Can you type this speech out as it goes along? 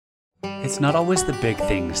It's not always the big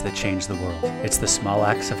things that change the world. It's the small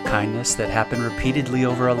acts of kindness that happen repeatedly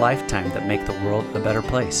over a lifetime that make the world a better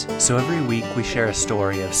place. So every week we share a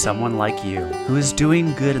story of someone like you who is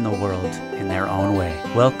doing good in the world in their own way.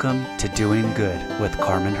 Welcome to Doing Good with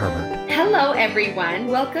Carmen Herbert. Hello, everyone.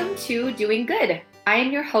 Welcome to Doing Good. I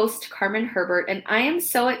am your host, Carmen Herbert, and I am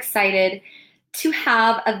so excited to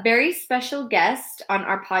have a very special guest on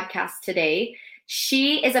our podcast today.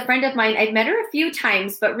 She is a friend of mine. I've met her a few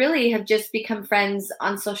times, but really have just become friends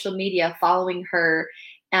on social media, following her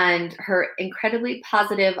and her incredibly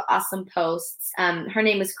positive, awesome posts. Her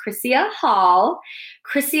name is Krissia Hall.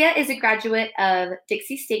 Krissia is a graduate of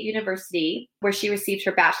Dixie State University, where she received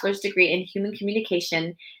her bachelor's degree in human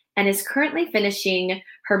communication and is currently finishing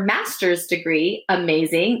her master's degree,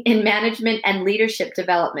 amazing, in management and leadership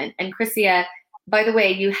development. And Krissia, by the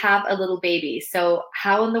way, you have a little baby. So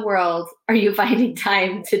how in the world are you finding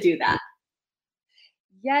time to do that?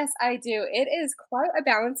 Yes, I do. It is quite a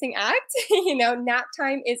balancing act. Nap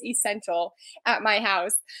time is essential at my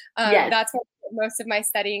house. Yes. That's what I get most of my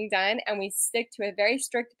studying done. And we stick to a very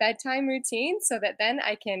strict bedtime routine so that then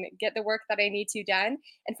I can get the work that I need to done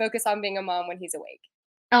and focus on being a mom when he's awake.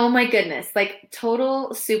 Oh my goodness, like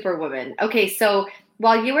total superwoman. Okay, so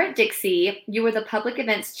while you were at Dixie, you were the public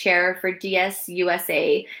events chair for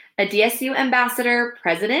DSUSA, a DSU ambassador,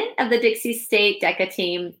 president of the Dixie State DECA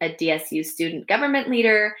team, a DSU student government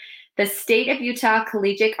leader, the State of Utah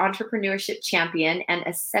Collegiate Entrepreneurship Champion, and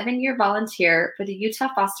a 7-year volunteer for the Utah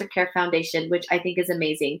Foster Care Foundation, which I think is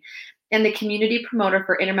amazing, and the community promoter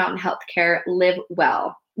for Intermountain Healthcare the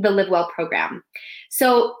Live Well program.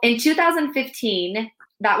 So in 2015,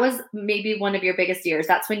 that was maybe one of your biggest years.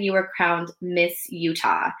 That's when you were crowned Miss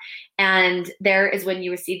Utah. And there is when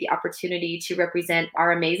you received the opportunity to represent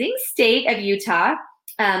our amazing state of Utah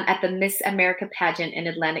at the Miss America pageant in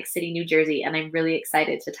Atlantic City, New Jersey. And I'm really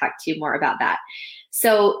excited to talk to you more about that.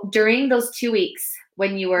 So during those 2 weeks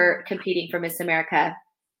when you were competing for Miss America,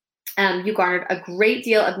 you garnered a great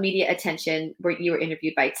deal of media attention where you were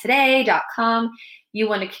interviewed by Today.com. You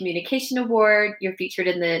won a communication award. You're featured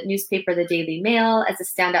in the newspaper, The Daily Mail, as a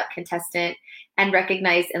standout contestant and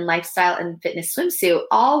recognized in lifestyle and fitness swimsuit,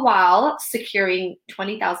 all while securing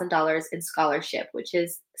 $20,000 in scholarship, which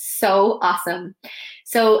is so awesome.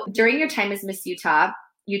 So during your time as Miss Utah,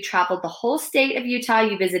 you traveled the whole state of Utah.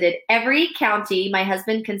 You visited every county. My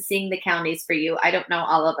husband can sing the counties for you. I don't know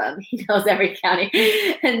all of them. He knows every county.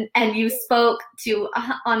 And you spoke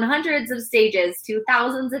on hundreds of stages to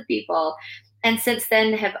thousands of people. And since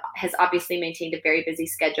then has obviously maintained a very busy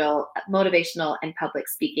schedule, motivational and public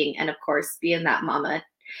speaking, and of course, being that mama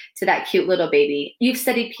to that cute little baby. You've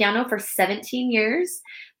studied piano for 17 years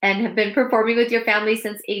and have been performing with your family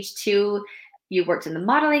since age 2. You worked in the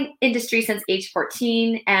modeling industry since age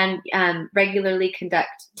 14 and regularly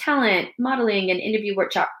conduct talent, modeling, and interview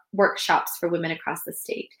workshops for women across the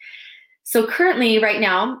state. So currently, right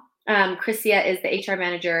now, Krissia is the HR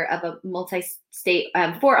manager of a multi-state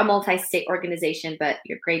organization, but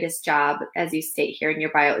your greatest job, as you state here in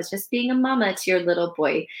your bio, is just being a mama to your little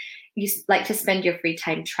boy. You like to spend your free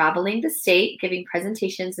time traveling the state, giving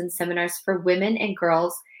presentations and seminars for women and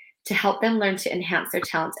girls to help them learn to enhance their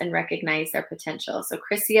talents and recognize their potential. So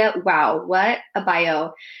Krissia, wow, what a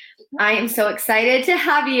bio. I am so excited to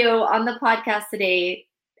have you on the podcast today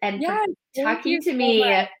and talking to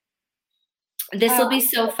me. This will be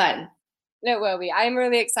so fun. It will be. I'm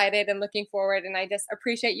really excited and looking forward. And I just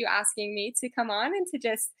appreciate you asking me to come on and to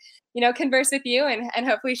just, converse with you and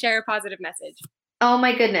hopefully share a positive message. Oh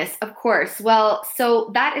my goodness, of course. Well,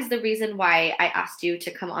 so that is the reason why I asked you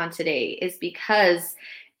to come on today is because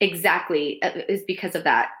of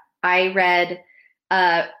that. I read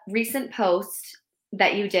a recent post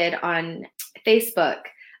that you did on Facebook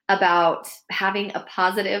about having a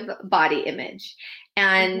positive body image.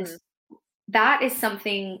 And that is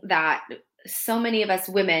something that so many of us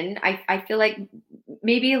women, I feel like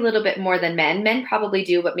maybe a little bit more than men. Men probably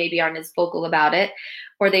do, but maybe aren't as vocal about it.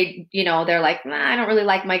 Or they, they're like, nah, I don't really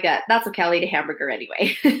like my gut. That's okay. I'll eat a hamburger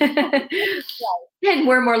anyway. And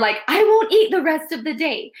we're more like, I won't eat the rest of the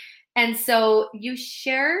day. And so you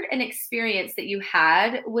shared an experience that you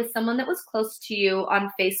had with someone that was close to you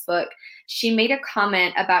on Facebook. She made a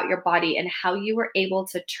comment about your body and how you were able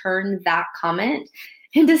to turn that comment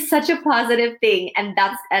into such a positive thing. And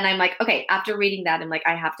I'm like, okay, after reading that, I'm like,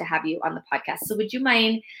 I have to have you on the podcast. So would you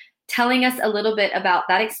mind telling us a little bit about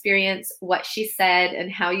that experience, what she said,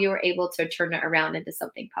 and how you were able to turn it around into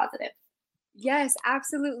something positive? Yes,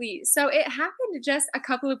 absolutely. So it happened just a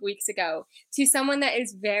couple of weeks ago to someone that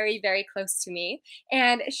is very, very close to me.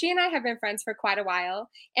 And she and I have been friends for quite a while.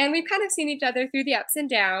 And we've kind of seen each other through the ups and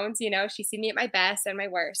downs. She's seen me at my best and my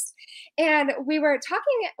worst. And we were having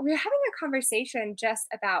a conversation just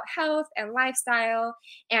about health and lifestyle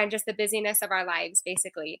and just the busyness of our lives,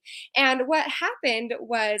 basically. And what happened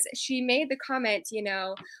was she made the comment,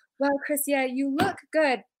 well, Krissia, you look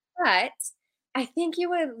good, but I think you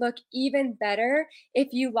would look even better if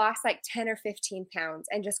you lost like 10 or 15 pounds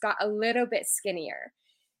and just got a little bit skinnier.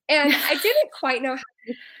 And I didn't quite know how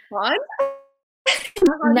to respond. How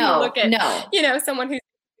do you No, look at, no. someone who's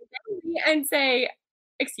and say,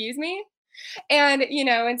 excuse me? And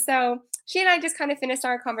so she and I just kind of finished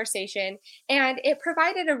our conversation, and it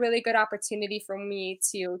provided a really good opportunity for me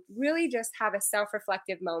to really just have a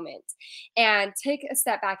self-reflective moment and take a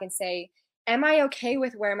step back and say, am I okay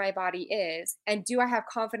with where my body is? And do I have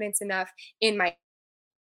confidence enough in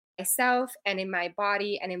myself and in my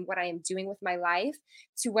body and in what I am doing with my life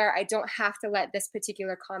to where I don't have to let this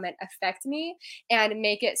particular comment affect me and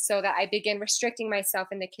make it so that I begin restricting myself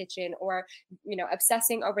in the kitchen or,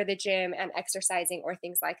 obsessing over the gym and exercising or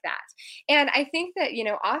things like that. And I think that,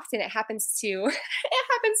 often it happens to, it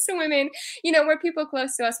happens to women, where people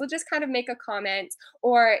close to us will just kind of make a comment,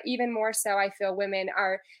 or even more so, I feel women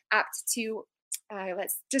are apt to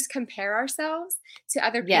let's just compare ourselves to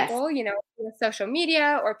other Yes. people, with social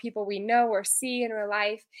media or people we know or see in real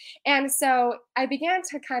life. And so I began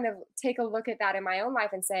to kind of take a look at that in my own life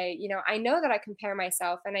and say, I know that I compare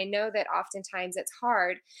myself, and I know that oftentimes it's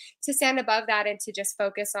hard to stand above that and to just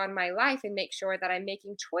focus on my life and make sure that I'm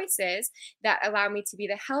making choices that allow me to be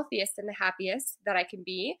the healthiest and the happiest that I can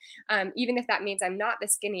be, even if that means I'm not the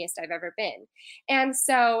skinniest I've ever been. And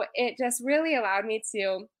so it just really allowed me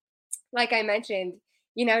to, like I mentioned,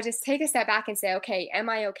 just take a step back and say, okay, am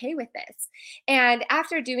I okay with this? And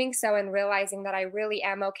after doing so and realizing that I really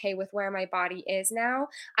am okay with where my body is now,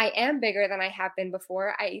 I am bigger than I have been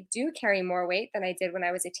before. I do carry more weight than I did when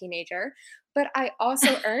I was a teenager, but I also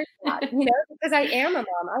earned that, because I am a mom.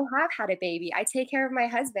 I have had a baby. I take care of my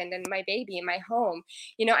husband and my baby and my home.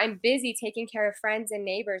 I'm busy taking care of friends and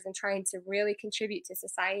neighbors and trying to really contribute to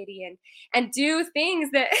society and do things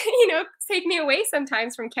that, take me away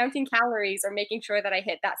sometimes from counting calories or making sure that I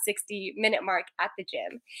hit that 60-minute mark at the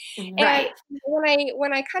gym. Right. And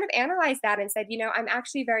when I kind of analyzed that and said, I'm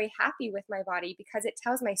actually very happy with my body because it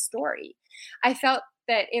tells my story, I felt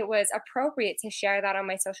that it was appropriate to share that on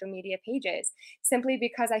my social media pages, simply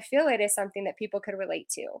because I feel it is something that people could relate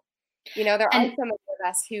to. There are And some of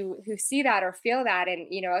us who see that or feel that, and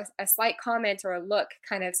a slight comment or a look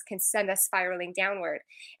kind of can send us spiraling downward.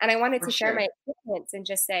 And I wanted for to share sure. my experience and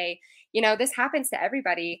just say, this happens to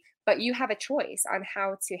everybody, but you have a choice on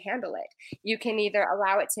how to handle it. You can either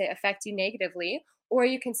allow it to affect you negatively, or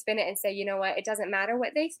you can spin it and say, you know what, it doesn't matter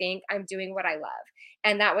what they think, I'm doing what I love.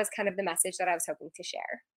 And that was kind of the message that I was hoping to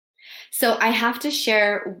share. So I have to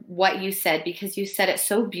share what you said, because you said it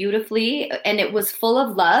so beautifully, and it was full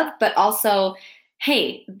of love, but also,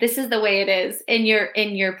 hey, this is the way it is in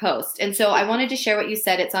your post. And so I wanted to share what you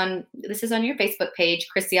said. This is on your Facebook page,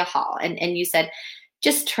 Krissia Hall. And you said,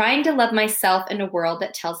 just trying to love myself in a world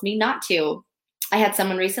that tells me not to. I had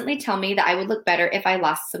someone recently tell me that I would look better if I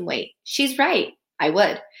lost some weight. She's right. I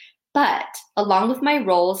would. But along with my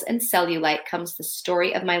roles and cellulite comes the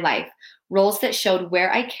story of my life. Roles that showed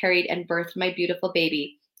where I carried and birthed my beautiful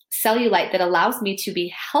baby. Cellulite that allows me to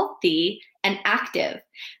be healthy and active.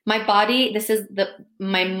 My body, this is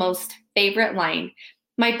my most favorite line.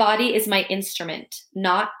 My body is my instrument,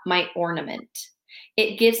 not my ornament.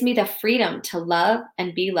 It gives me the freedom to love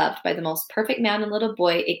and be loved by the most perfect man and little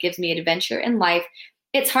boy. It gives me adventure in life.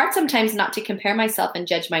 It's hard sometimes not to compare myself and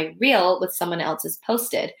judge my reel with someone else's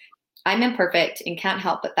posted. I'm imperfect and can't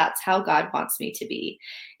help, but that's how God wants me to be.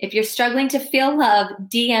 If you're struggling to feel love,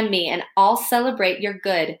 DM me and I'll celebrate your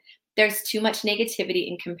good. There's too much negativity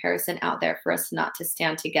and comparison out there for us not to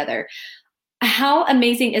stand together. How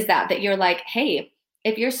amazing is that you're like, hey,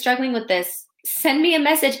 if you're struggling with this, send me a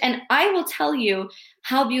message and I will tell you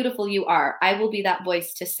how beautiful you are. I will be that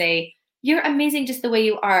voice to say, you're amazing just the way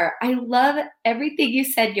you are. I love everything you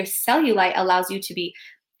said. Your cellulite allows you to be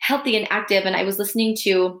healthy and active. And I was listening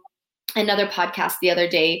to another podcast the other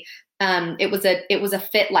day. It was a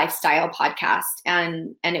fit lifestyle podcast,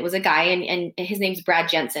 and it was a guy, and his name's Brad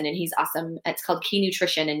Jensen, and he's awesome. It's called Key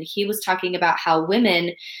Nutrition, and he was talking about how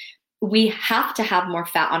women, we have to have more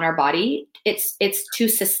fat on our body. It's to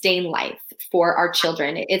sustain life for our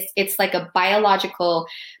children. It's like a biological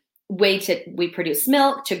way we produce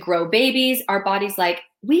milk to grow babies. Our body's like,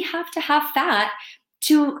 we have to have fat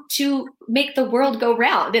to make the world go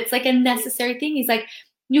round. It's like a necessary thing. He's like,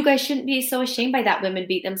 you guys shouldn't be so ashamed by that. Women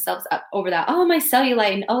beat themselves up over that. Oh, my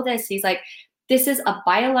cellulite and oh, this. He's like, this is a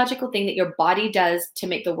biological thing that your body does to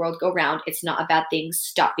make the world go round. It's not a bad thing.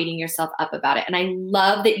 Stop beating yourself up about it. And I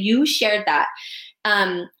love that you shared that.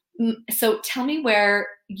 So tell me where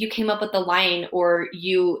you came up with the line, or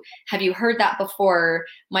have you heard that before?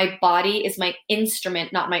 My body is my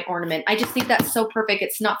instrument, not my ornament. I just think that's so perfect.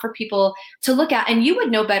 It's not for people to look at, and you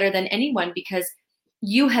would know better than anyone because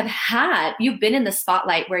you've been in the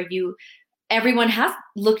spotlight where everyone has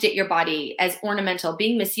looked at your body as ornamental.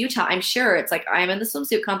 Being Miss Utah, I'm sure it's like, I'm in the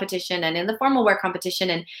swimsuit competition and in the formal wear competition,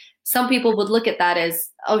 and some people would look at that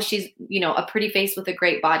as, oh, she's, a pretty face with a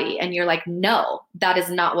great body. And you're like, no, that is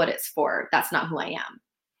not what it's for. That's not who I am.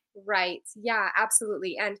 Right. Yeah,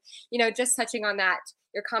 absolutely. And, just touching on that,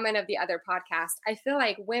 your comment of the other podcast, I feel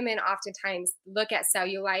like women oftentimes look at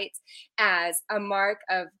cellulite as a mark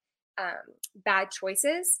of bad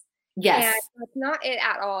choices. Yes. And that's not it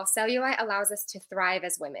at all. Cellulite allows us to thrive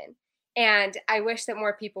as women. And I wish that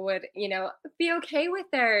more people would, be okay with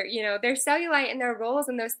their cellulite and their roles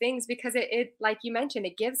and those things, because it, like you mentioned,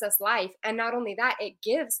 it gives us life. And not only that, it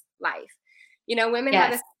gives life. Women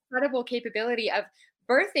have this incredible capability of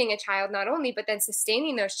birthing a child, not only, but then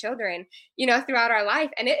sustaining those children, throughout our life.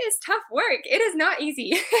 And it is tough work. It is not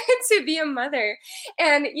easy to be a mother.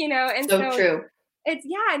 And, and so true. It's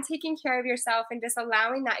and taking care of yourself and just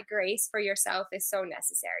allowing that grace for yourself is so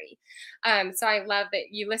necessary. So I love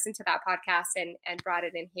that you listened to that podcast and brought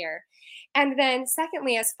it in here. And then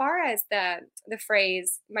secondly, as far as the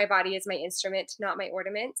phrase, my body is my instrument, not my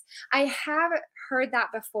ornament, I have heard that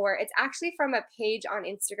before. It's actually from a page on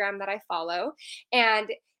Instagram that I follow,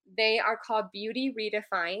 and they are called Beauty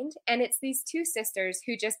Redefined. And it's these two sisters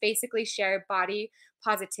who just basically share body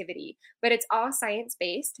positivity, but it's all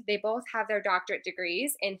science-based. They both have their doctorate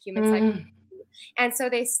degrees in human psychology. And so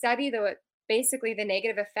they study basically the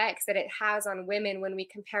negative effects that it has on women when we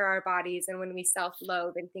compare our bodies and when we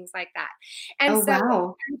self-loathe and things like that. And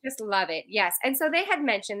wow. I just love it. Yes. And so they had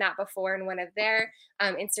mentioned that before in one of their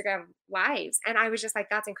Instagram lives. And I was just like,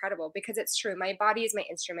 that's incredible, because it's true. My body is my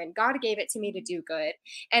instrument. God gave it to me to do good.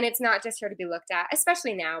 And it's not just here to be looked at,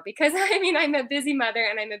 especially now, because I'm a busy mother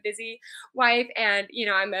and I'm a busy wife, and,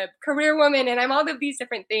 I'm a career woman and I'm all of these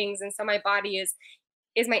different things. And so my body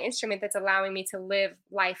is my instrument that's allowing me to live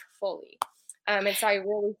life fully. And so I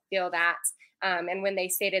really feel that. And when they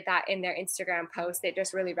stated that in their Instagram post, it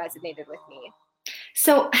just really resonated with me.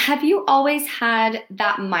 So have you always had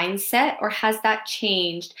that mindset, or has that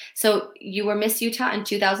changed? So you were Miss Utah in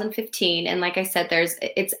 2015. And like I said,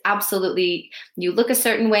 it's absolutely, you look a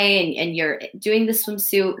certain way and you're doing the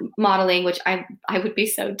swimsuit modeling, which I would be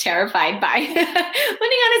so terrified by putting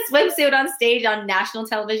on a swimsuit on stage on national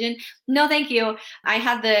television. No, thank you. I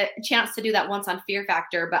had the chance to do that once on Fear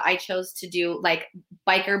Factor, but I chose to do like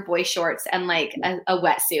biker boy shorts and like a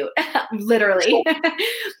wetsuit, literally.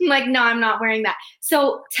 I'm like, no, I'm not wearing that.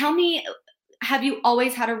 So tell me, have you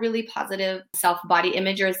always had a really positive self-body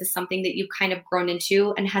image, or is this something that you've kind of grown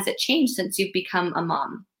into, and has it changed since you've become a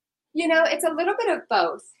mom? It's a little bit of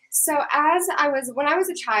both. So when I was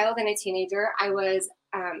a child and a teenager, I was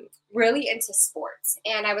really into sports,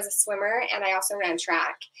 and I was a swimmer, and I also ran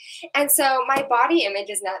track. And so my body image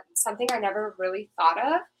is not something I never really thought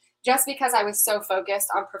of, just because I was so focused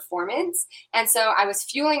on performance. And so I was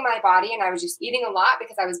fueling my body, and I was just eating a lot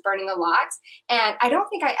because I was burning a lot. And I don't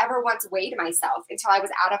think I ever once weighed myself until I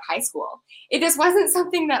was out of high school. It just wasn't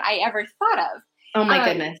something that I ever thought of. Oh my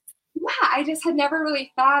goodness. Yeah, I just had never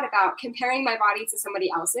really thought about comparing my body to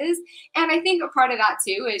somebody else's. And I think a part of that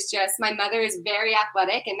too is just my mother is very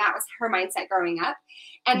athletic, and that was her mindset growing up.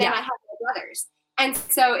 And then I had my brothers. And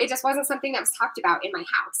so it just wasn't something that was talked about in my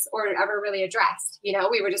house or ever really addressed.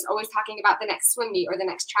 We were just always talking about the next swim meet or the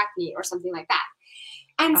next track meet or something like that.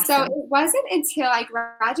 And so it wasn't until I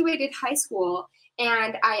graduated high school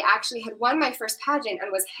and I actually had won my first pageant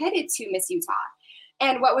and was headed to Miss Utah.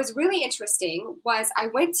 And what was really interesting was I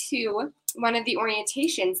went to one of the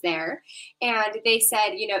orientations there, and they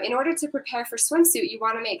said, in order to prepare for swimsuit, you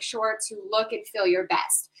want to make sure to look and feel your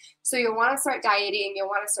best. So you'll want to start dieting, you'll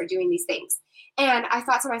want to start doing these things. And I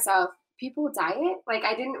thought to myself, people diet? Like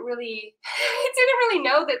I didn't really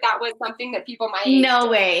know that was something that people my age. No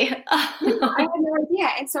way. I had no idea.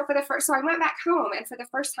 And so so I went back home, and for the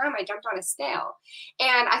first time I jumped on a scale,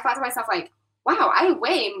 and I thought to myself, like, wow, I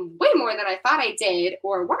weigh way more than I thought I did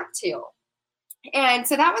or want to. And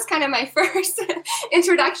so that was kind of my first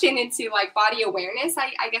introduction into like body awareness,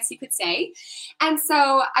 I guess you could say. And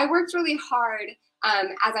so I worked really hard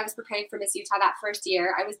as I was preparing for Miss Utah that first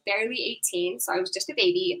year. I was barely 18, so I was just a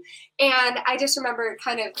baby. And I just remember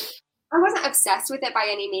I wasn't obsessed with it by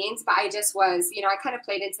any means, but I just was, I kind of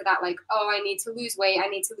played into that, like, oh, I need to lose weight. I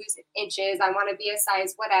need to lose inches. I want to be a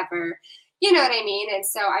size, whatever. You know what I mean? And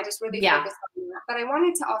so I just really focused on that. But I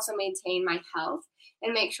wanted to also maintain my health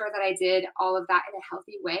and make sure that I did all of that in a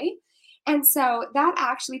healthy way. And so that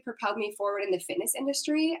actually propelled me forward in the fitness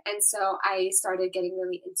industry. And so I started getting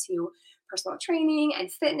really into personal training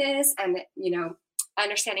and fitness and,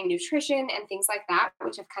 understanding nutrition and things like that,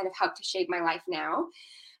 which have kind of helped to shape my life now.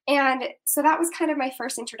 And so that was kind of my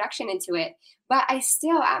first introduction into it. But I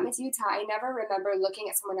still, at Miss Utah, I never remember looking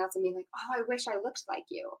at someone else and being like, oh, I wish I looked like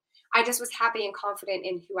you. I just was happy and confident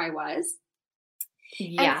in who I was.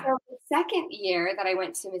 Yeah. And so the second year that I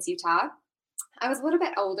went to Miss Utah, I was a little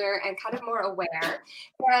bit older and kind of more aware.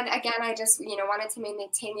 And again, I just, wanted to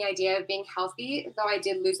maintain the idea of being healthy, though I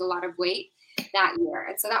did lose a lot of weight that year.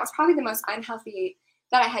 And so that was probably the most unhealthy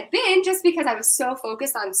that I had been, just because I was so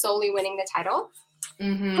focused on solely winning the title.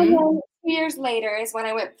 Mm-hmm. And then 2 years later is when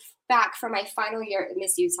I went back for my final year at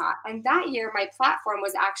Miss Utah. And that year, my platform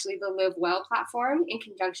was actually the Live Well platform in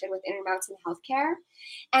conjunction with Intermountain Healthcare.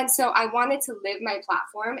 And so I wanted to live my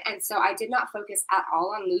platform. And so I did not focus at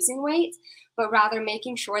all on losing weight, but rather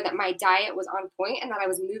making sure that my diet was on point and that I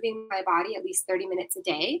was moving my body at least 30 minutes a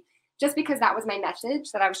day, just because that was my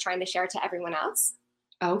message that I was trying to share to everyone else.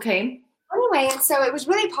 Okay. Anyway, and so it was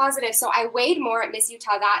really positive. So I weighed more at Miss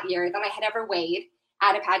Utah that year than I had ever weighed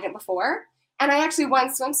at a pageant before. And I actually won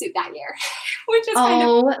swimsuit that year, which is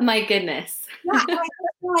my goodness. Yeah, I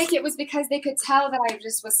feel like it was because they could tell that I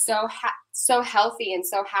just was so healthy and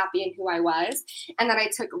so happy in who I was, and that I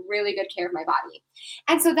took really good care of my body.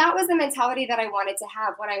 And so that was the mentality that I wanted to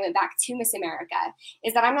have when I went back to Miss America,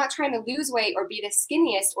 is that I'm not trying to lose weight or be the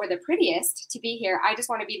skinniest or the prettiest to be here. I just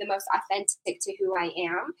want to be the most authentic to who I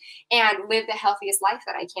am and live the healthiest life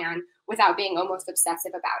that I can without being almost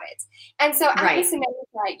obsessive about it. And so at Miss America,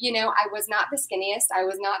 I was not the skinniest, I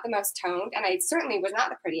was not the most toned, and I certainly was not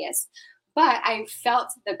the prettiest. But I felt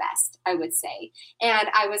the best, I would say. And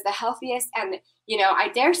I was the healthiest and, I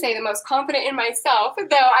dare say the most confident in myself,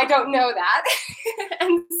 though I don't know that.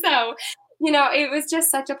 And so, it was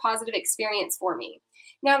just such a positive experience for me.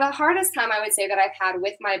 Now, the hardest time I would say that I've had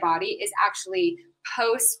with my body is actually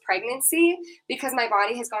post-pregnancy, because my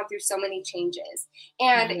body has gone through so many changes.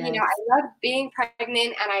 And, Yes. I loved being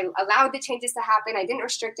pregnant and I allowed the changes to happen. I didn't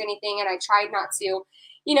restrict anything and I tried not to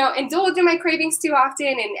indulge in my cravings too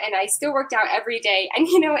often. And I still worked out every day. And,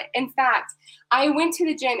 in fact, I went to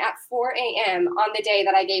the gym at 4 a.m. on the day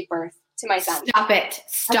that I gave birth to my son.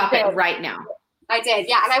 Stop it right now. I did.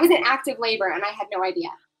 Yeah. And I was in active labor and I had no idea.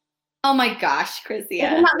 Oh my gosh,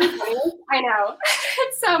 Krissia. I know.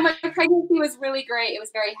 So my pregnancy was really great. It was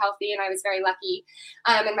very healthy and I was very lucky.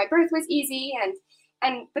 And my birth was easy.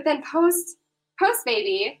 But then post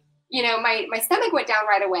baby, my stomach went down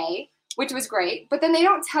right away, which was great. But then they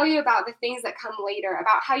don't tell you about the things that come later,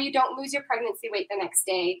 about how you don't lose your pregnancy weight the next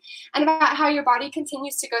day, and about how your body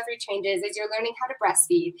continues to go through changes as you're learning how to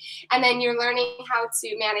breastfeed. And then you're learning how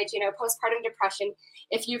to manage, postpartum depression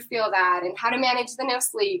if you feel that, and how to manage the no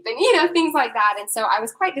sleep and, things like that. And so I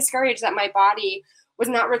was quite discouraged that my body was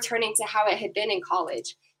not returning to how it had been in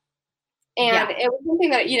college. And it was something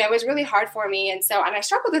that, was really hard for me. And I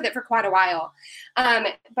struggled with it for quite a while.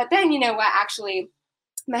 But then, actually,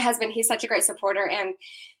 my husband, he's such a great supporter. And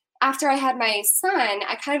after I had my son,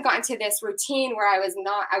 I kind of got into this routine where I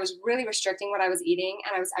was really restricting what I was eating,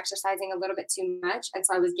 and I was exercising a little bit too much. And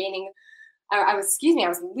so I was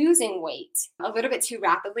losing weight a little bit too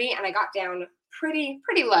rapidly. And I got down pretty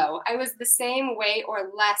low. I was the same weight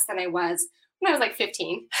or less than I was when I was like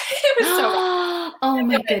 15. It was so rough. Oh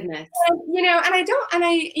my goodness. And,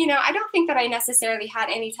 I don't think that I necessarily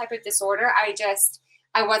had any type of disorder.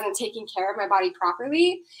 I wasn't taking care of my body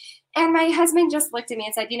properly. And my husband just looked at me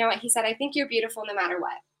and said, you know what? He said, I think you're beautiful no matter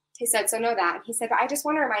what. He said, so know that. He said, but I just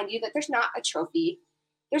want to remind you that there's not a trophy.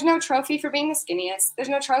 There's no trophy for being the skinniest. There's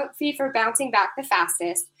no trophy for bouncing back the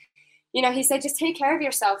fastest. He said, just take care of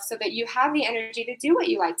yourself so that you have the energy to do what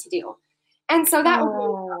you like to do. And so that was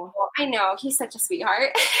really helpful. I know, he's such a sweetheart.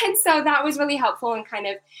 And so that was really helpful in kind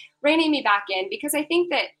of reining me back in, because I think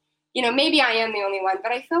that, maybe I am the only one,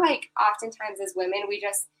 but I feel like oftentimes as women, we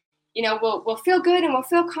just, we'll feel good and we'll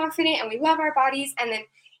feel confident and we love our bodies. And then,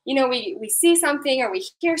 we see something or we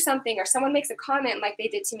hear something or someone makes a comment like they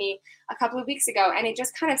did to me a couple of weeks ago. And it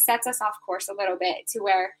just kind of sets us off course a little bit to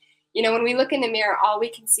where, when we look in the mirror, all we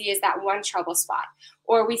can see is that one trouble spot,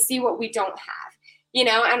 or we see what we don't have,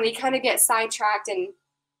 and we kind of get sidetracked and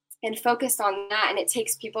and focused on that. And it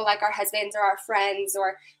takes people like our husbands or our friends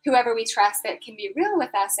or whoever we trust that can be real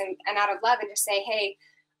with us and out of love and just say, hey,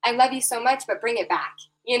 I love you so much, but bring it back,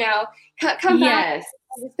 come back. Yes.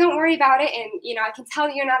 Just don't worry about it. And, I can tell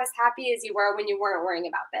you're not as happy as you were when you weren't worrying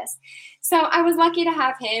about this. So I was lucky to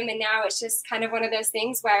have him. And now it's just kind of one of those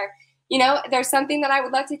things where, there's something that I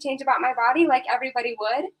would love to change about my body like everybody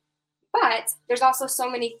would. But there's also so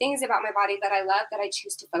many things about my body that I love that I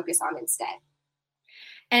choose to focus on instead.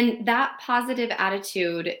 And that positive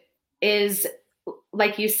attitude is,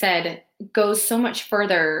 like you said, goes so much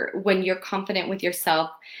further when you're confident with yourself.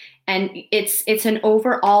 And it's an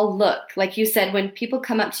overall look. Like you said, when people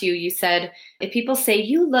come up to you, you said, if people say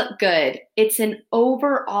you look good, it's an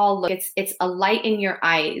overall look. It's a light in your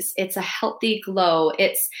eyes. It's a healthy glow.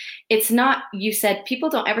 It's not, you said, people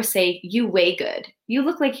don't ever say you weigh good. You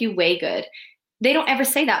look like you weigh good. They don't ever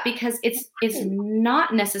say that because it's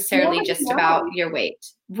not necessarily just about your weight.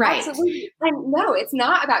 Right. Absolutely. And no, it's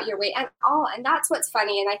not about your weight at all. And that's what's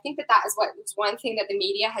funny. And I think that is it's one thing that the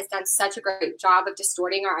media has done such a great job of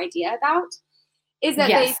distorting our idea about, is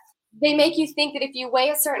that they make you think that if you weigh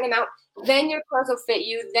a certain amount, then your clothes will fit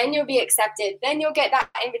you, then you'll be accepted, then you'll get that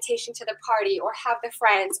invitation to the party or have the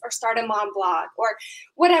friends or start a mom blog or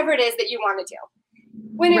whatever it is that you want to do.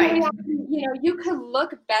 When in reality, you could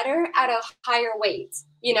look better at a higher weight,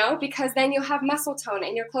 because then you'll have muscle tone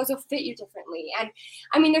and your clothes will fit you differently. And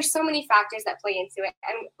I mean, there's so many factors that play into it.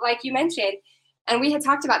 And like you mentioned, and we had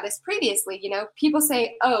talked about this previously, people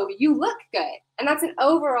say, oh, you look good. And that's an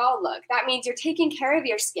overall look. That means you're taking care of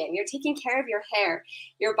your skin. You're taking care of your hair,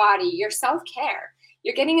 your body, your self-care.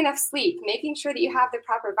 You're getting enough sleep, making sure that you have the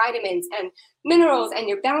proper vitamins and minerals, and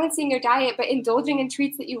you're balancing your diet, but indulging in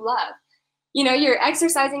treats that you love. You're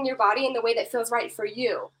exercising your body in the way that feels right for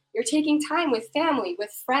you. You're taking time with family,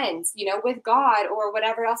 with friends, with God or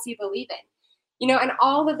whatever else you believe in, and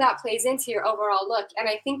all of that plays into your overall look. And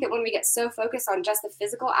I think that when we get so focused on just the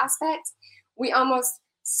physical aspect, we almost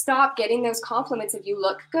stop getting those compliments of you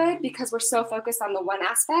look good because we're so focused on the one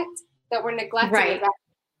aspect that we're neglecting the rest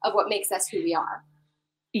of what makes us who we are.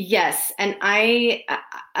 Yes. And I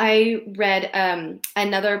read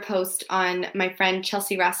another post on my friend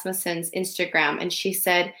Chelsea Rasmussen's Instagram, and she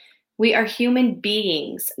said, we are human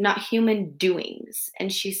beings, not human doings.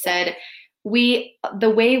 And she said, the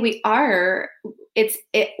way we are, it's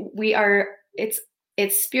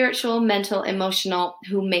spiritual, mental, emotional,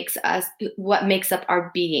 what makes up our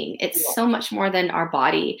being. It's so much more than our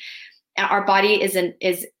body. Our body is an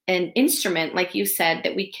instrument, like you said,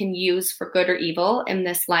 that we can use for good or evil in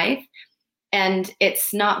this life. And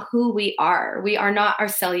it's not who we are. We are not our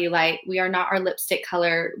cellulite. We are not our lipstick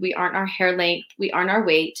color. We aren't our hair length. We aren't our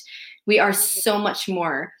weight. We are so much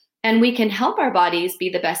more. And we can help our bodies be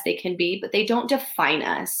the best they can be, but they don't define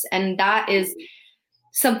us. And that is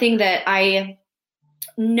something that I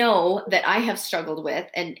know that I have struggled with.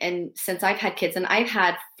 And since I've had kids, and I've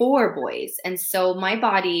had 4 boys. And so my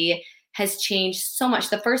body has changed so much.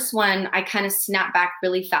 The first one, I kind of snapped back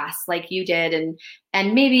really fast like you did.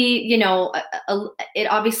 And maybe, it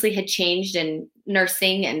obviously had changed in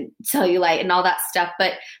nursing and cellulite and all that stuff,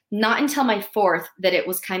 but not until my 4th that it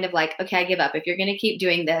was kind of like, okay, I give up. If you're going to keep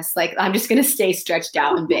doing this, like, I'm just going to stay stretched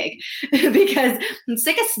out and big because I'm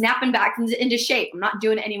sick of snapping back into shape. I'm not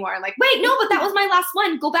doing it anymore. I'm like, wait, no, but that was my last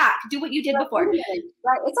one. Go back, do what you did before.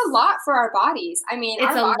 Right. It's a lot for our bodies. I mean,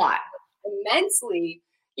 it's a lot. Immensely,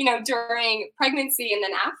 during pregnancy and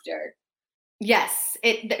then after. Yes,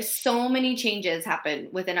 there's so many changes happen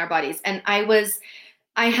within our bodies. And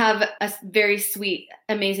I have a very sweet,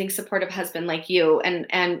 amazing, supportive husband like you.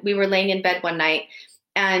 And we were laying in bed one night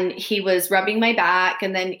and he was rubbing my back,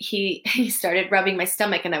 and then he started rubbing my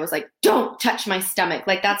stomach, and I was like, don't touch my stomach.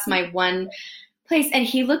 Like, that's my one place. And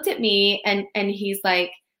he looked at me and he's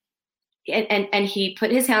like, and he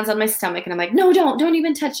put his hands on my stomach, and I'm like, no, don't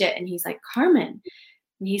even touch it. And he's like, Carmen.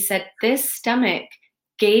 And he said, this stomach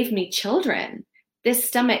gave me children. This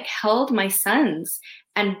stomach held my sons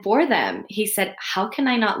and bore them. He said, how can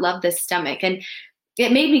I not love this stomach? And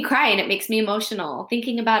it made me cry, and it makes me emotional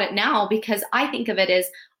thinking about it now, because I think of it as,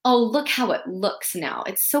 oh, look how it looks now.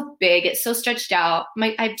 It's so big. It's so stretched out.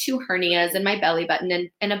 I have 2 hernias in my belly button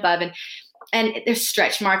and above, and there's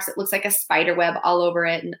stretch marks. It looks like a spider web all over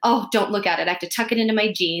it. And oh, don't look at it. I have to tuck it into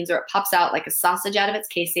my jeans, or it pops out like a sausage out of its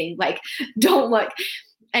casing. Like, don't look.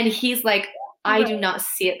 And he's like, I do not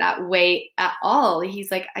see it that way at all. He's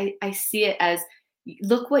like, I see it as,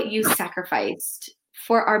 look what you sacrificed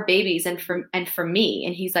for our babies and for me.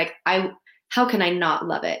 And he's like, how can I not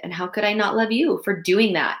love it? And how could I not love you for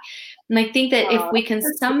doing that? And I think that if we can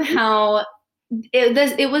somehow,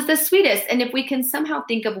 it was the sweetest. And if we can somehow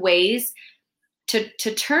think of ways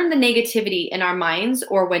to turn the negativity in our minds,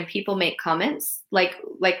 or when people make comments like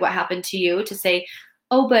what happened to you, to say,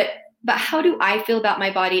 oh, but how do I feel about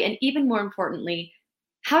my body? And even more importantly,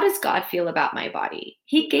 how does God feel about my body?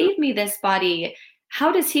 He gave me this body.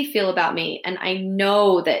 How does he feel about me? And I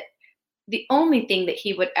know that the only thing that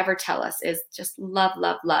he would ever tell us is just love,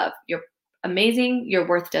 love, love. You're amazing. Your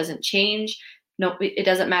worth doesn't change. No, it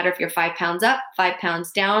doesn't matter if you're 5 pounds up, 5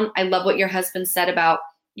 pounds down. I love what your husband said about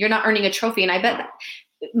you're not earning a trophy. And I bet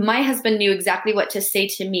my husband knew exactly what to say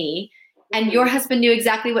to me, and your husband knew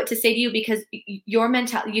exactly what to say to you, because your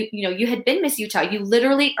mentality, you had been Miss Utah. You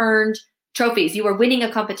literally earned trophies. You were winning a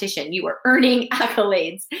competition. You were earning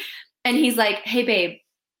accolades. And he's like, hey, babe,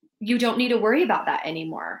 you don't need to worry about that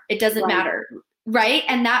anymore. It doesn't matter. Right.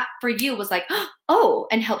 And that for you was like, oh,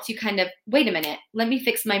 and helped you kind of, wait a minute, let me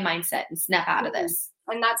fix my mindset and snap out of this.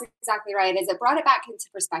 And that's exactly right. Is it brought it back into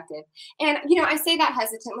perspective. And, I say that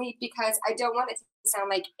hesitantly because I don't want it to sound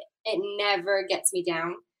like it never gets me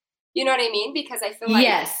down. You know what I mean? Because I feel like,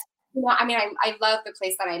 yes. I love the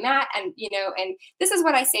place that I'm at. And, and this is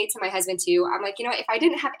what I say to my husband too. I'm like, if I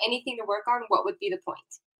didn't have anything to work on, what would be the point?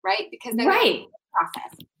 Right? Because then right.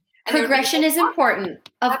 process. And progression is important,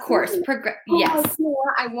 of course. Yes.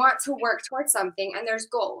 I want to work towards something, and there's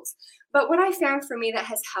goals. But what I found for me that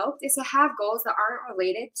has helped is to have goals that aren't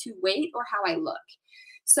related to weight or how I look.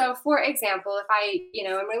 So, for example, if I,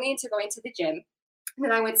 I'm really into going to the gym,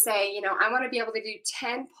 then I would say, I want to be able to do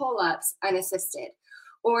 10 pull-ups unassisted.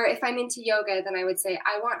 Or if I'm into yoga, then I would say,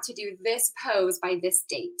 I want to do this pose by this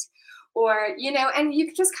date. Or, and you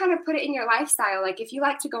can just kind of put it in your lifestyle. Like if you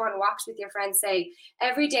like to go on walks with your friends, say,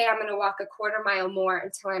 every day I'm going to walk a quarter mile more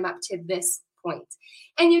until I'm up to this point.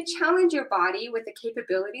 And you challenge your body with the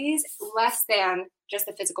capabilities less than just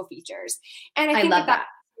the physical features. And I think that's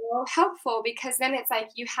so helpful, because then it's like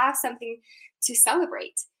you have something to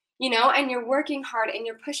celebrate, and you're working hard and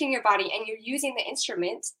you're pushing your body and you're using the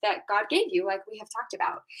instrument that God gave you, like we have talked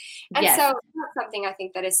about. And so that's something I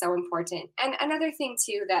think that is so important. And another thing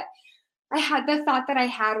too, that the thought that I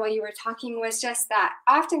had while you were talking was just that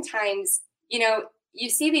oftentimes, you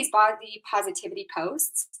see these body positivity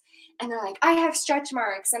posts and they're like, I have stretch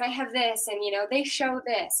marks and I have this, and, they show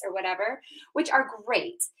this or whatever, which are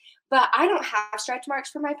great. But I don't have stretch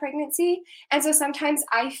marks from my pregnancy. And so sometimes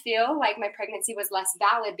I feel like my pregnancy was less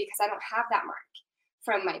valid because I don't have that mark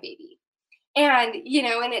from my baby. And,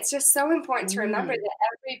 and it's just so important to remember that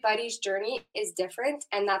everybody's journey is different.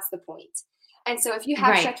 And that's the point. And so if you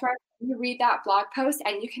have stretch marks, you read that blog post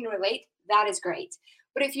and you can relate, that is great.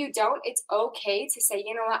 But if you don't, it's okay to say,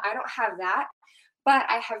 you know what, I don't have that, but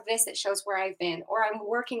I have this that shows where I've been, or I'm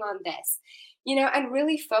working on this, and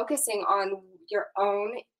really focusing on your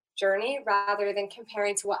own journey rather than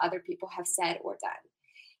comparing to what other people have said or done.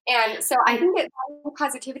 And so I think that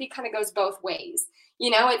positivity kind of goes both ways.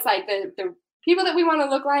 It's like the people that we want to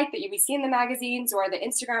look like, that we see in the magazines, or the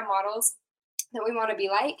Instagram models that we want to be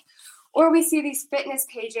like, or we see these fitness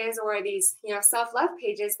pages or these, self-love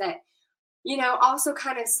pages that, also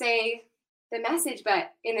kind of say the message,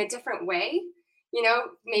 but in a different way,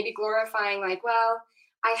 maybe glorifying like, well,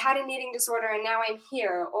 I had an eating disorder and now I'm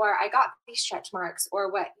here, or I got these stretch marks,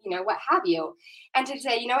 or what have you. And to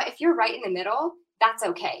say, if you're right in the middle, that's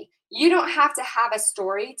okay. You don't have to have a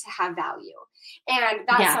story to have value. And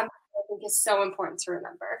that's something I think is so important to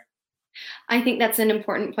remember. I think that's an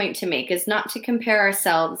important point to make, is not to compare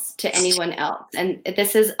ourselves to anyone else. And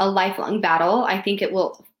this is a lifelong battle. I think it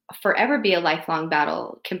will forever be a lifelong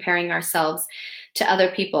battle, comparing ourselves to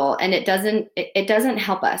other people. And it doesn't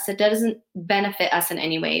help us. It doesn't benefit us in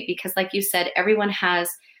any way, because like you said, everyone has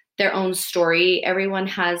their own story. Everyone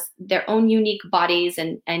has their own unique bodies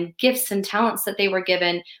and gifts and talents that they were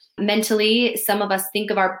given. Mentally, some of us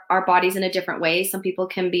think of our bodies in a different way. Some people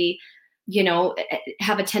can be,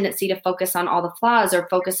 have a tendency to focus on all the flaws, or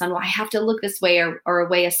focus on, well, I have to look this way or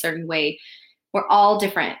weigh a certain way. We're all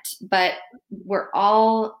different, but we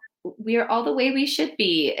are all the way we should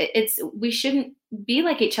be. We shouldn't be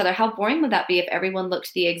like each other. How boring would that be if everyone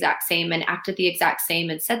looked the exact same and acted the exact same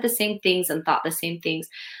and said the same things and thought the same things?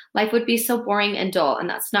 Life would be so boring and dull, and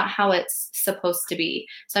that's not how it's supposed to be.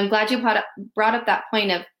 So I'm glad you brought up that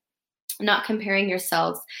point of not comparing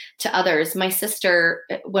yourselves to others. My sister,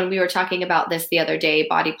 when we were talking about this the other day,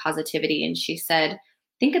 body positivity, and she said,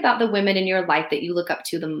 think about the women in your life that you look up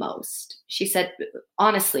to the most. She said,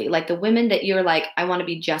 honestly, like the women that you're like, I want to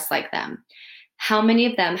be just like them. How many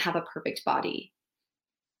of them have a perfect body?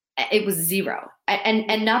 It was zero.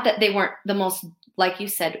 And not that they weren't the most, like you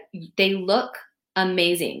said, they look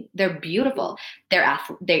amazing. They're beautiful. They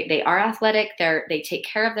are athletic. They take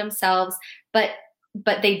care of themselves, but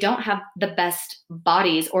but they don't have the best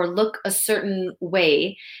bodies or look a certain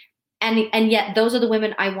way. And yet those are the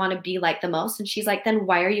women I want to be like the most. And she's like, then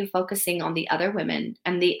why are you focusing on the other women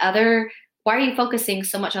and why are you focusing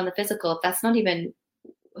so much on the physical if that's not even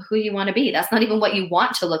who you want to be? That's not even what you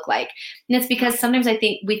want to look like. And it's because sometimes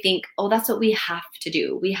we think, oh, that's what we have to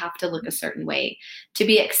do. We have to look a certain way to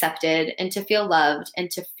be accepted and to feel loved and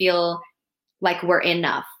to feel like we're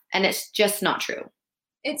enough. And it's just not true.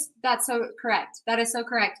 That's so correct. That is so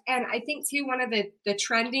correct. And I think too, one of the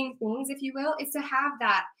trending things, if you will, is to have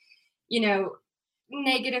that,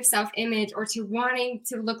 negative self-image or to wanting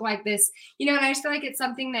to look like this, and I just feel like it's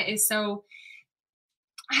something that is so,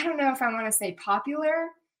 I don't know if I want to say popular,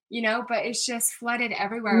 but it's just flooded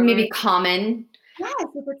everywhere. Maybe common. Yes.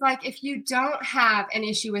 If it's like, if you don't have an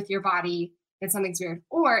issue with your body, then something's weird.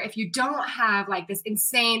 Or if you don't have like this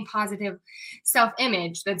insane positive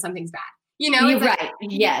self-image, then something's bad. You're like, right.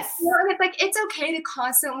 Yes. And it's like, it's okay to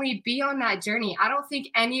constantly be on that journey. I don't think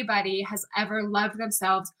anybody has ever loved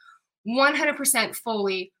themselves 100%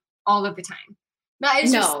 fully all of the time. That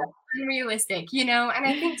is just unrealistic, and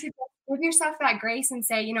I think to give yourself that grace and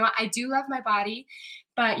say, I do love my body,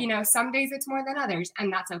 but some days it's more than others,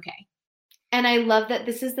 and that's okay. And I love that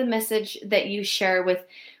this is the message that you share with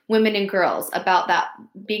women and girls about that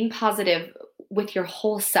being positive with your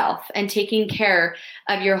whole self and taking care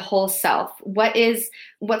of your whole self.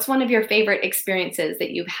 What's one of your favorite experiences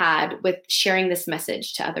that you've had with sharing this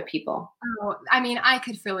message to other people? Oh, I mean, I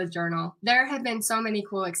could fill a journal. There have been so many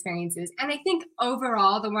cool experiences. And I think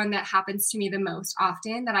overall, the one that happens to me the most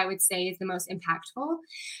often that I would say is the most impactful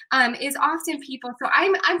is often people. So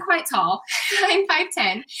I'm quite tall. I'm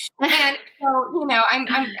 5'10". And so, I'm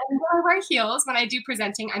when I wear heels, when I do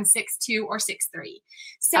presenting, I'm 6'2" or 6'3".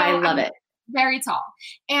 So I love it. Very tall.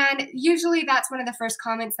 And usually that's one of the first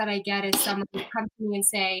comments that I get is someone would come to me and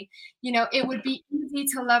say, it would be easy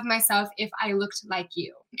to love myself if I looked like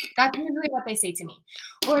you. That's usually what they say to me.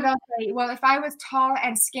 Or they'll say, well, if I was tall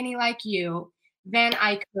and skinny like you, then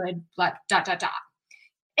I could dot, dot, dot.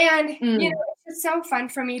 And, it's just so fun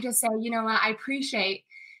for me to say, I appreciate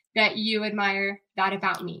that you admire that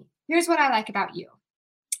about me. Here's what I like about you.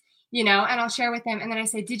 And I'll share with them. And then I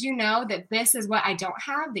say, did you know that this is what I don't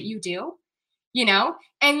have that you do?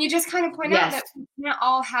 And you just kind of point out that we can't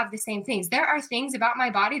all have the same things. There are things about my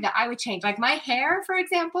body that I would change. Like my hair, for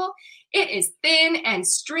example, it is thin and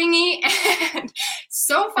stringy and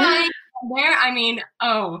so fine. There, I mean,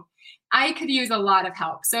 I could use a lot of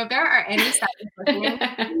help. So if there are any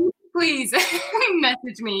stylists, please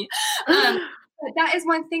message me. But that is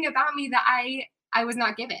one thing about me that I was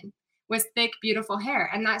not given, was thick, beautiful hair.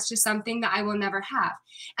 And that's just something that I will never have.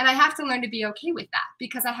 And I have to learn to be okay with that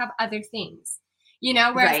because I have other things,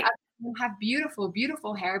 whereas other people have beautiful,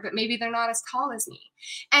 beautiful hair, but maybe they're not as tall as me.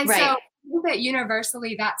 And so I think that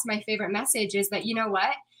universally, that's my favorite message is that,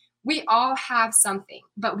 what? We all have something,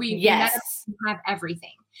 but we never have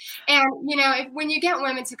everything. And, when you get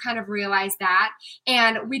women to kind of realize that,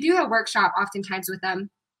 and we do a workshop oftentimes with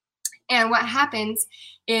them. And what happens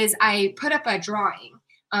is I put up a drawing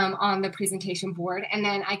on the presentation board. And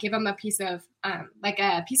then I give them a piece of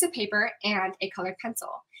paper and a colored pencil.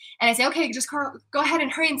 And I say, okay, just go ahead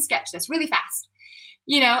and hurry and sketch this really fast,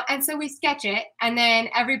 and so we sketch it and then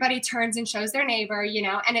everybody turns and shows their neighbor,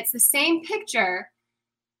 and it's the same picture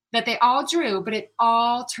that they all drew, but it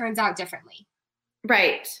all turns out differently.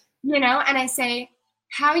 Right. And I say,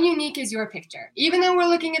 how unique is your picture? Even though we're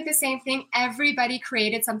looking at the same thing, everybody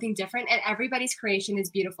created something different and everybody's creation is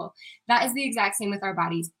beautiful. That is the exact same with our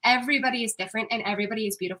bodies. Everybody is different and everybody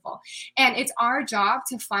is beautiful. And it's our job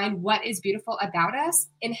to find what is beautiful about us,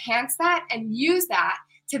 enhance that, and use that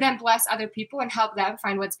to then bless other people and help them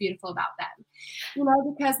find what's beautiful about them.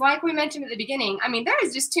 Because like we mentioned at the beginning, I mean, there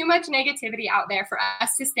is just too much negativity out there for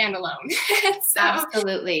us to stand alone. So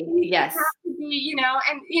absolutely. Yes. Have to be,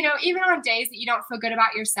 and, even on days that you don't feel good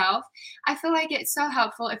about yourself, I feel like it's so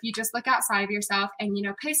helpful if you just look outside of yourself and,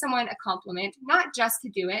 pay someone a compliment, not just to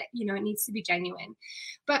do it, it needs to be genuine,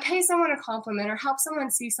 but pay someone a compliment or help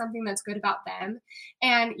someone see something that's good about them.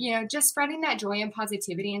 And, just spreading that joy and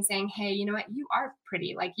positivity and saying, hey, you know what, you are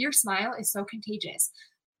pretty. Like your smile is so contagious.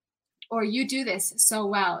 Or you do this so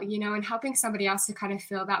well, and helping somebody else to kind of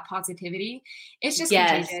feel that positivity. It's just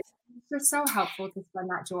contagious. It's just so helpful to spread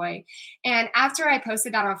that joy. And after I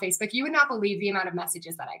posted that on Facebook, you would not believe the amount of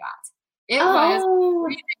messages that I got. It was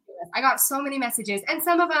ridiculous. I got so many messages. And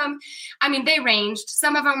some of them, I mean, they ranged.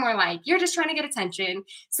 Some of them were like, you're just trying to get attention.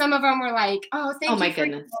 Some of them were like, oh, thank you. Oh my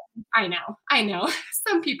goodness. I know.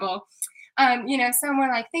 Some people. Some were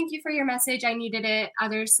like, thank you for your message. I needed it.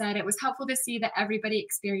 Others said it was helpful to see that everybody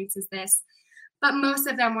experiences this. But most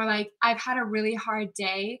of them were like, I've had a really hard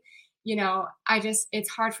day. It's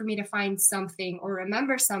hard for me to find something or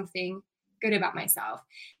remember something good about myself.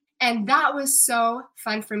 And that was so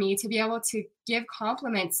fun for me to be able to give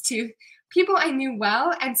compliments to people I knew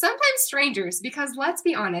well and sometimes strangers, because let's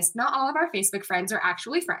be honest, not all of our Facebook friends are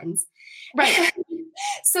actually friends. Right.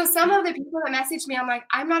 So some of the people that messaged me, I'm like,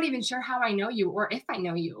 I'm not even sure how I know you or if I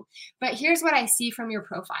know you, but here's what I see from your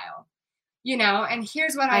profile, and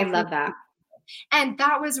here's what I love that. And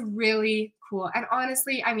that was really cool. And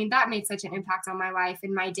honestly, I mean, that made such an impact on my life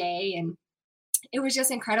and my day. And it was just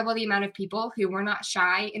incredible, the amount of people who were not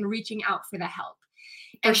shy in reaching out for the help.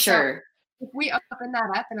 For sure. So if we open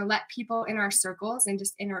that up and let people in our circles and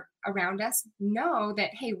just around us know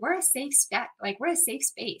that, hey, we're a safe we're a safe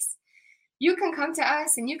space. You can come to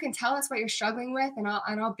us and you can tell us what you're struggling with, and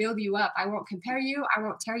I'll build you up. I won't compare you. I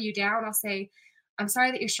won't tear you down. I'll say, I'm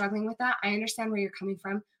sorry that you're struggling with that. I understand where you're coming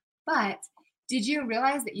from, but did you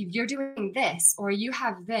realize that you're doing this, or you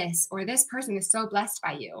have this, or this person is so blessed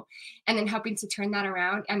by you? And then helping to turn that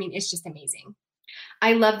around. I mean, it's just amazing.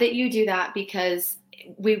 I love that you do that, because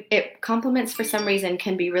compliments for some reason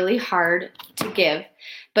can be really hard to give,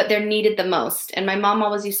 but they're needed the most. And my mom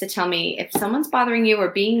always used to tell me, if someone's bothering you or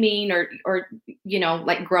being mean or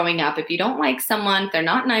like growing up, if you don't like someone, if they're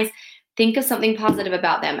not nice, think of something positive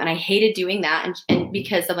about them. And I hated doing that. And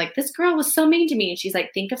because I'm like, this girl was so mean to me. And she's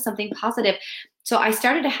like, think of something positive. So I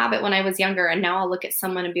started a habit when I was younger, and now I'll look at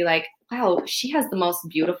someone and be like, wow, she has the most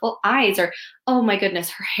beautiful eyes, or, oh my goodness,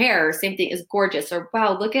 her hair, same thing, is gorgeous, or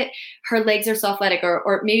wow, look at her legs are so athletic,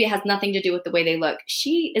 or maybe it has nothing to do with the way they look.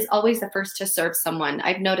 She is always the first to serve someone.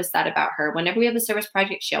 I've noticed that about her. Whenever we have a service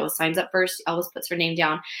project, she always signs up first, always puts her name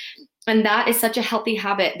down. And that is such a healthy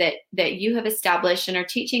habit that you have established and are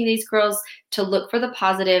teaching these girls to look for the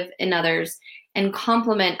positive in others and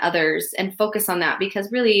compliment others and focus on that,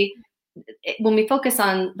 because really, when we focus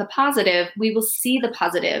on the positive, we will see the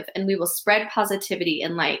positive and we will spread positivity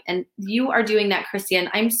and light. And you are doing that, Krissia. And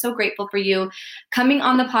I'm so grateful for you coming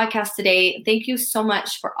on the podcast today. Thank you so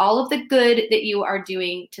much for all of the good that you are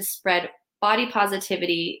doing to spread body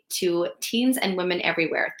positivity to teens and women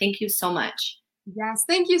everywhere. Thank you so much. Yes.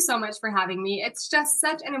 Thank you so much for having me. It's just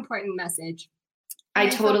such an important message. I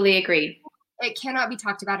totally agree. It cannot be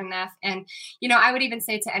talked about enough. And, I would even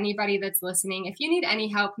say to anybody that's listening, if you need any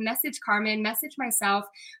help, message Carmen, message myself,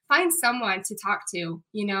 find someone to talk to.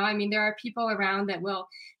 I mean, there are people around that will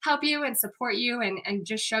help you and support you and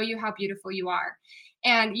just show you how beautiful you are.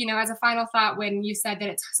 And, as a final thought, when you said that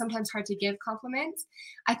it's sometimes hard to give compliments,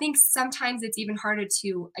 I think sometimes it's even harder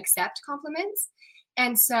to accept compliments.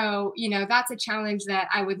 And so, that's a challenge that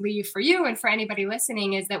I would leave for you and for anybody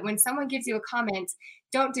listening, is that when someone gives you a comment,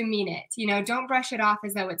 don't demean it. Don't brush it off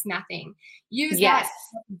as though it's nothing. Use that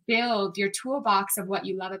to build your toolbox of what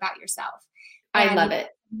you love about yourself. I love it.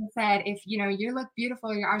 You said, if, you look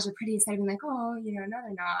beautiful, your eyes are pretty, instead of being like, oh, no, they're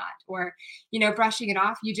not. Or, brushing it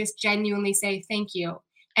off, you just genuinely say, thank you.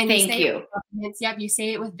 And thank you. Yep. You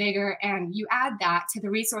say it with vigor, and you add that to the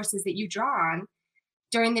resources that you draw on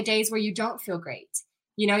during the days where you don't feel great.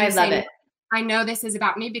 I love it. I know this is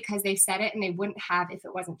about me because they said it and they wouldn't have if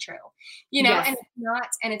it wasn't true, Yes.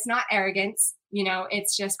 and it's not arrogance,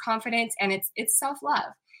 it's just confidence, and it's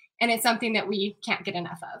self-love, and it's something that we can't get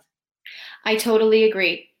enough of. I totally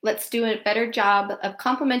agree. Let's do a better job of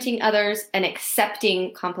complimenting others and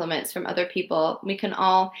accepting compliments from other people. We can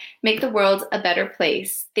all make the world a better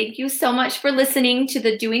place. Thank you so much for listening to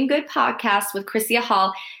the Doing Good podcast with Krissia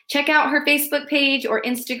Hall. Check out her Facebook page or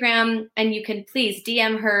Instagram, and you can please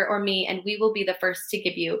DM her or me, and we will be the first to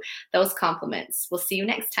give you those compliments. We'll see you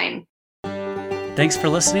next time. Thanks for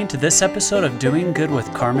listening to this episode of Doing Good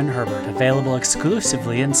with Carmen Herbert, available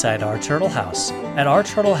exclusively inside Our Turtle House. At Our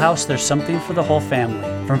Turtle House, there's something for the whole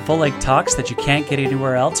family, from full-length talks that you can't get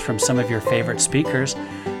anywhere else from some of your favorite speakers,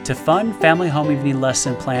 to fun family home evening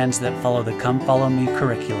lesson plans that follow the Come Follow Me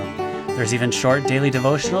curriculum. There's even short daily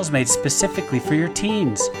devotionals made specifically for your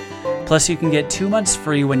teens. Plus, you can get 2 months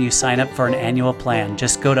free when you sign up for an annual plan.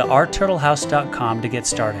 Just go to ourturtlehouse.com to get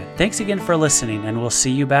started. Thanks again for listening, and we'll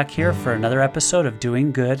see you back here for another episode of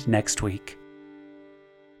Doing Good next week.